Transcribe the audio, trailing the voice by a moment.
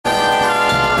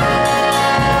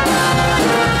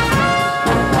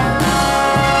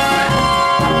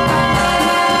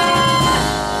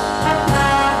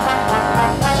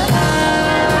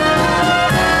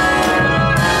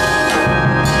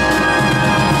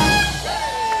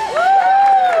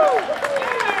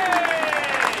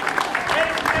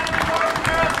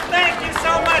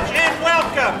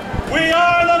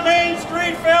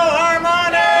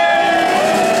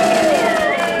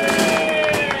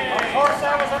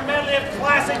medley of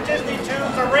classic Disney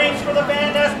tunes arranged for the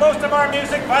band as most of our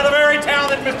music by the very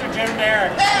talented Mr. Jim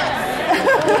Derrick. All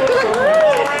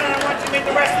right, I want you to meet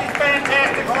the rest of these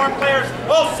fantastic horn players.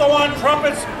 Also on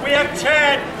trumpets, we have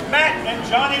Chad, Matt, and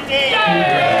Johnny D.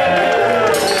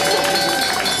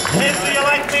 Lindsay, you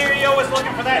like me or you always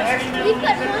looking for that heavy metal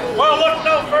music? Well, look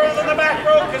no further than the back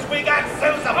row because we got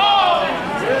Susan. Oh!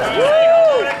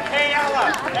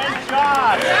 Kayla and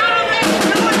John.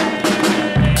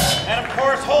 And of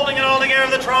course, holding it all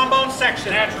together, the trombone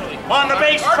section. Naturally. On the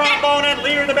bass trombone and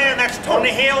leader of the band, that's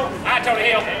Tony Hill. Hi, Tony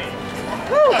Hill.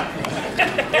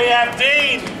 We have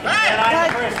Dean. And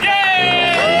I'm Chris.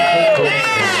 Yay!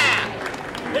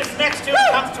 This next tune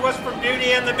comes to us from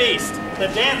Beauty and the Beast. The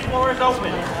dance floor is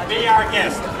open. Be our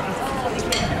guest.